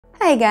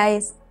Hi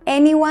guys!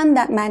 Anyone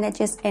that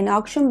manages an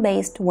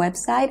auction-based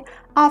website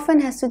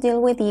often has to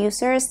deal with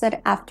users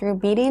that after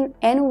bidding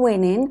and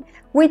winning,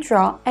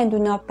 withdraw and do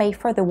not pay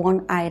for the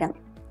one item.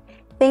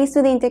 Thanks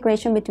to the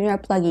integration between our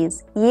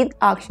plugins, YITH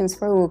Auctions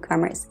for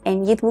WooCommerce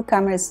and YITH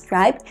WooCommerce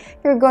Stripe,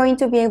 you're going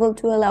to be able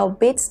to allow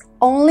bids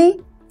only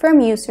from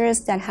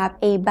users that have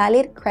a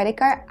valid credit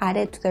card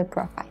added to their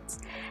profiles.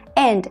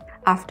 And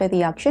after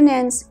the auction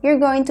ends, you're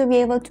going to be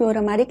able to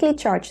automatically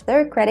charge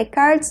their credit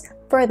cards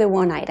for the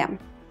one item.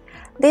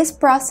 This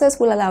process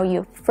will allow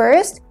you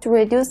first to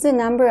reduce the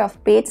number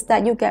of bids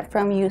that you get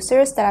from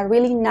users that are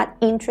really not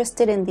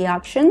interested in the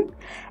auction,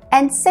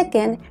 and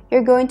second,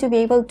 you're going to be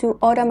able to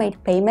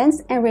automate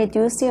payments and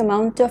reduce the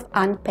amount of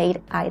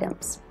unpaid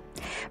items.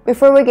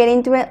 Before we get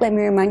into it, let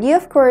me remind you,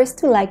 of course,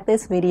 to like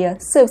this video,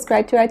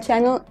 subscribe to our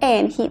channel,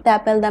 and hit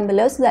that bell down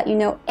below so that you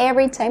know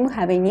every time we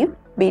have a new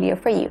video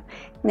for you.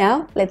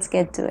 Now, let's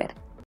get to it.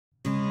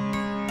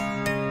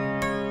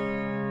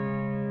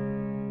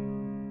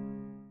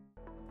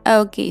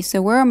 Okay,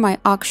 so we're on my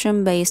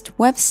auction-based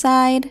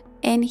website,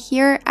 and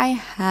here I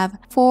have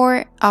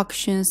 4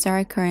 auctions that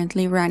are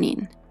currently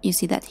running. You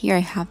see that here I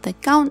have the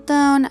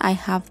countdown, I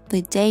have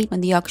the date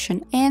when the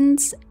auction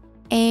ends,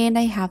 and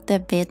I have the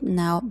bid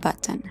now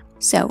button.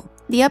 So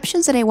the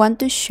options that I want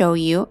to show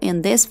you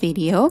in this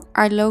video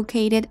are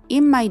located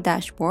in my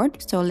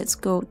dashboard. So let's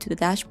go to the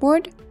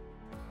dashboard,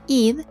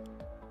 YITH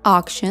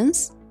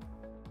Auctions,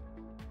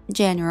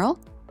 General,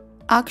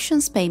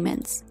 Auctions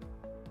Payments.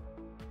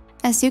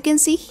 As you can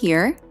see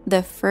here,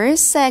 the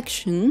first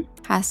section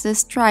has the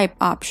Stripe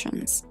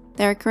options.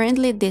 They're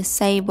currently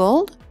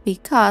disabled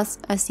because,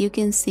 as you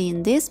can see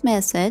in this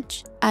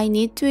message, I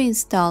need to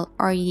install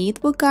our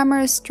YITH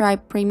WooCommerce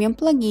Stripe Premium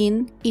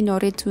plugin in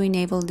order to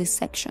enable this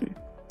section.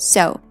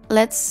 So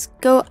let's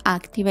go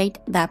activate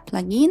that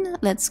plugin.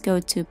 Let's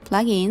go to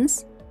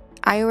Plugins.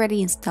 I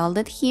already installed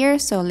it here,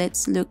 so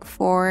let's look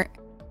for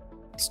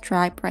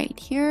Stripe right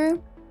here.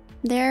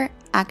 There,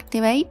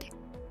 activate.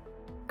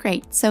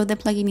 Great, so the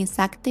plugin is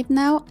active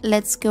now.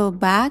 Let's go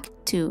back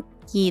to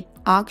YITH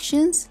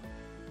Auctions,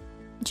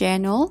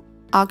 General,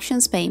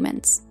 Auctions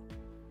Payments.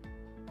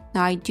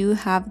 Now I do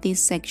have this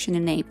section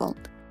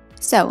enabled.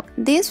 So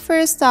this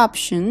first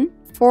option,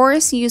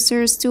 force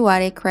users to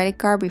add a credit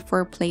card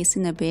before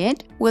placing a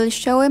bid, will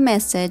show a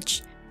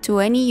message to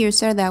any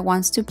user that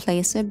wants to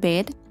place a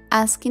bid,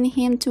 asking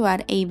him to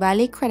add a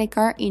valid credit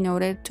card in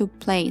order to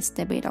place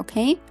the bid,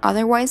 okay?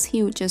 Otherwise,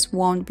 he just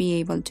won't be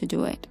able to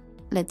do it.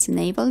 Let's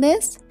enable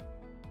this.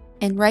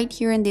 And right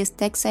here in this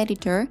text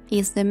editor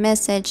is the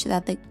message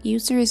that the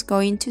user is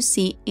going to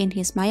see in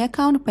his My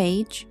Account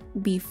page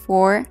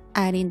before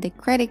adding the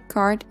credit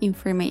card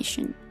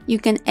information. You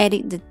can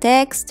edit the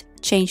text,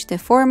 change the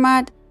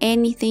format,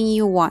 anything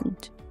you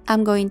want.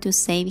 I'm going to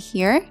save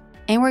here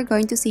and we're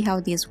going to see how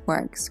this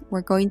works.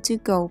 We're going to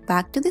go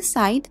back to the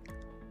site,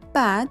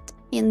 but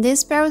in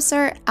this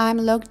browser, I'm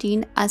logged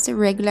in as a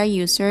regular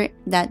user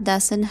that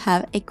doesn't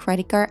have a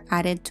credit card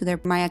added to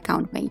their My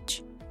Account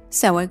page.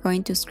 So we're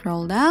going to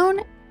scroll down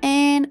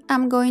and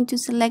I'm going to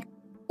select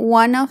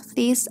one of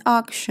these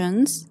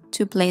auctions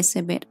to place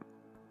a bid.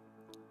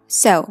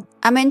 So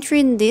I'm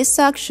entering this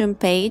auction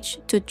page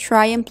to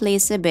try and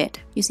place a bid.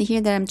 You see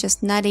here that I'm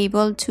just not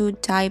able to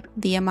type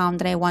the amount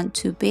that I want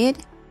to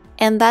bid.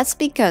 And that's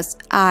because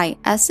I,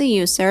 as a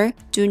user,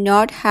 do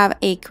not have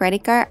a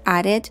credit card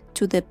added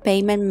to the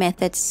payment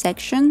methods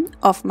section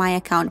of My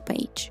Account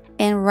page.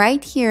 And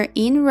right here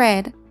in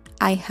red,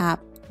 I have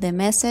the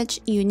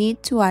message you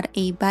need to add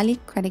a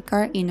valid credit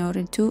card in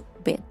order to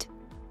bid.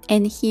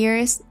 And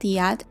here's the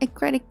add a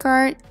credit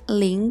card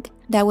link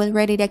that will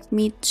redirect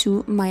me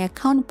to My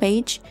Account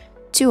page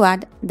to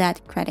add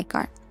that credit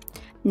card.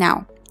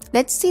 Now,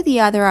 let's see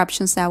the other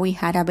options that we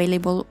had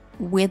available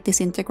with this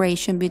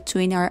integration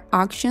between our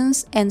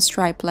auctions and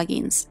Stripe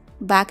plugins.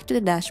 Back to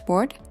the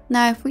dashboard.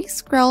 Now if we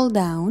scroll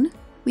down,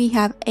 we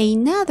have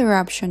another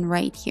option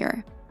right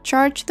here.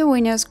 Charge the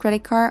winner's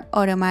credit card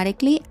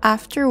automatically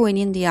after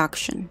winning the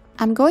auction.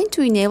 I'm going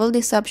to enable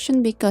this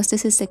option because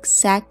this is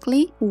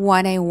exactly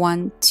what I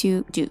want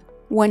to do.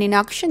 When an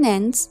auction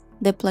ends,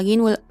 the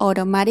plugin will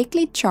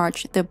automatically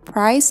charge the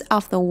price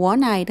of the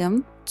one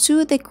item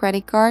to the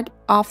credit card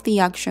of the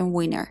auction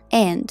winner.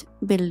 And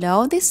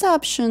below this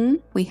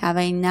option, we have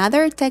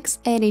another text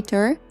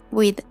editor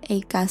with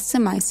a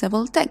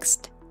customizable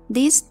text.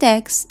 This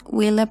text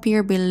will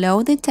appear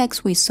below the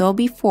text we saw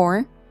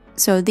before,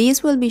 so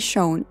this will be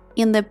shown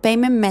in the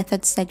payment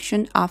method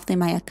section of the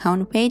My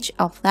Account page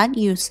of that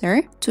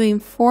user to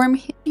inform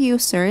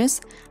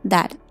users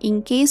that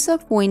in case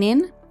of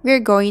winning, we're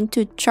going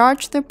to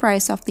charge the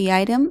price of the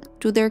item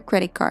to their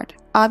credit card.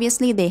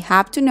 Obviously, they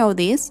have to know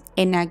this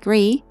and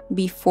agree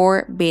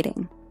before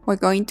bidding. We're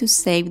going to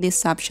save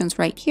these options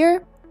right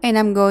here, and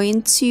I'm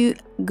going to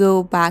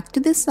go back to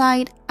the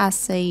site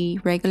as a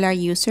regular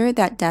user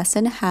that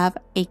doesn't have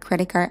a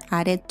credit card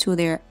added to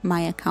their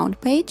My Account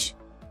page.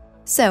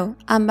 So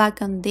I'm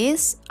back on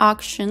this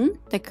auction.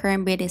 The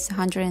current bid is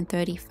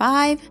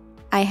 135.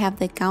 I have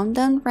the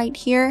countdown right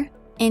here,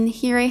 and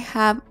here I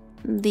have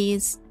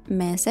this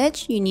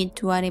message. You need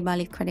to add a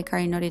valid credit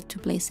card in order to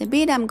place a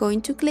bid. I'm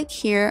going to click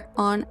here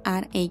on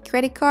add a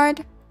credit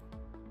card,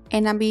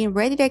 and I'm being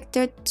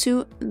redirected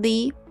to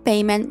the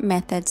payment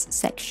methods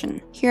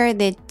section. Here are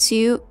the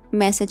two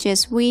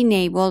messages we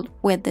enabled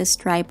with the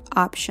Stripe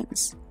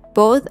options.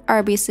 Both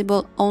are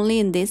visible only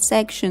in this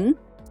section,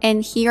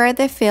 and here are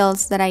the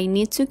fields that I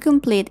need to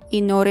complete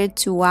in order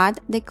to add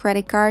the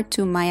credit card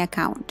to my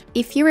account.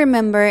 If you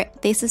remember,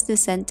 this is the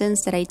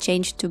sentence that I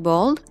changed to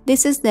bold.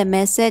 This is the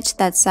message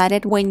that's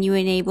added when you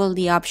enable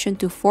the option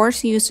to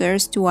force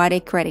users to add a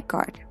credit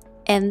card.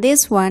 And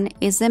this one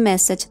is the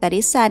message that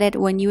is added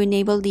when you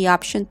enable the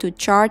option to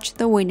charge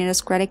the winner's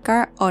credit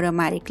card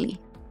automatically.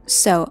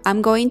 So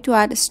I'm going to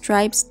add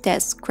Stripe's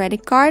test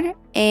credit card,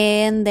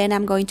 and then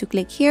I'm going to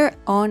click here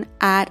on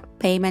add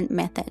payment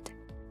method.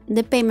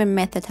 The payment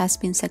method has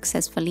been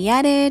successfully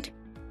added.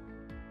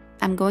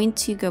 I'm going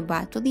to go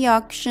back to the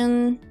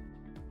auction.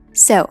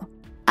 So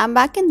I'm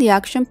back in the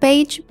auction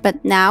page,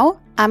 but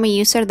now I'm a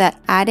user that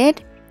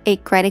added a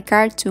credit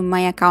card to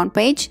my account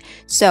page.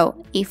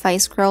 So if I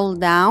scroll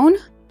down,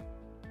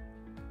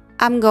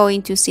 I'm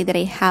going to see that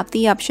I have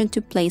the option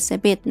to place a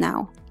bid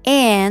now.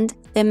 And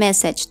the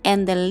message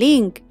and the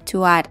link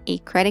to add a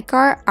credit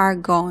card are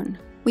gone.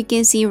 We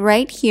can see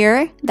right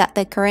here that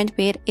the current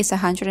bid is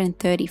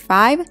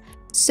 $135.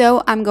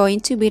 So I'm going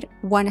to bid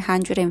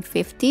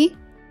 $150.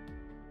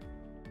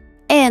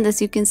 And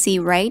as you can see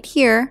right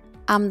here,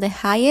 I'm the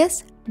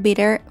highest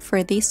bidder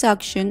for this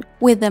auction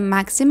with the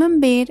maximum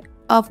bid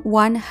of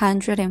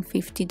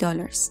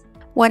 $150.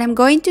 What I'm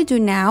going to do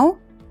now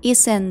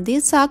is end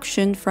this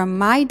auction from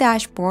my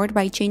dashboard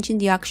by changing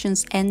the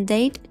auction's end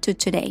date to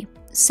today.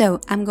 So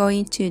I'm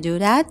going to do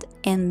that,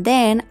 and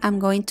then I'm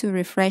going to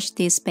refresh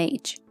this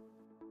page.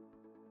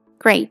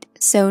 Great,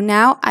 so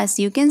now as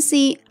you can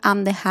see,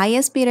 I'm the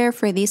highest bidder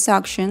for this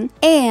auction,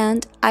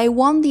 and I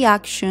won the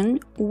auction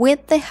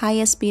with the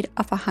highest bid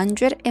of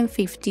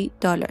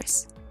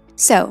 $150.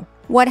 So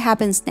what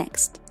happens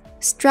next?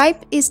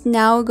 Stripe is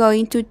now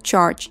going to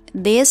charge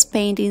this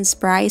painting's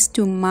price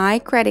to my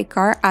credit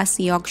card as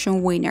the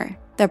auction winner.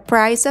 The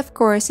price, of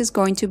course, is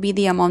going to be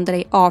the amount that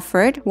I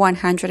offered,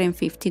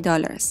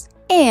 $150.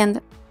 And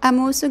I'm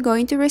also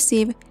going to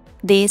receive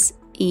this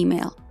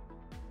email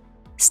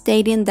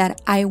stating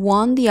that I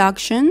won the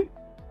auction,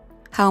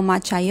 how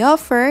much I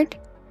offered,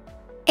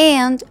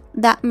 and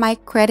that my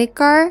credit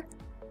card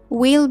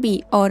will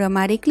be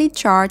automatically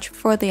charged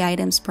for the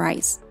item's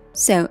price.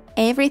 So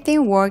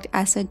everything worked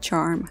as a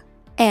charm.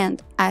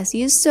 And as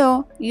you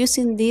saw,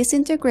 using this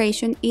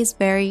integration is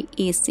very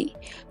easy.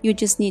 You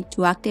just need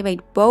to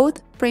activate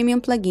both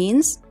premium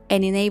plugins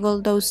and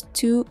enable those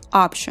two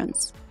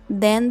options.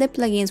 Then the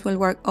plugins will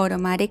work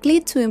automatically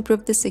to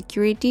improve the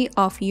security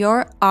of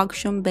your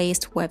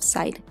auction-based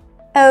website.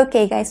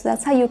 Okay guys, so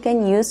that's how you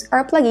can use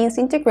our plugins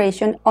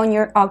integration on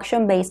your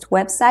auction-based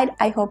website.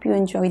 I hope you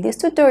enjoyed this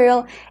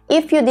tutorial.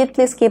 If you did,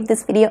 please give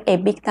this video a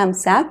big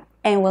thumbs up,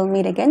 and we'll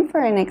meet again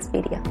for our next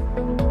video.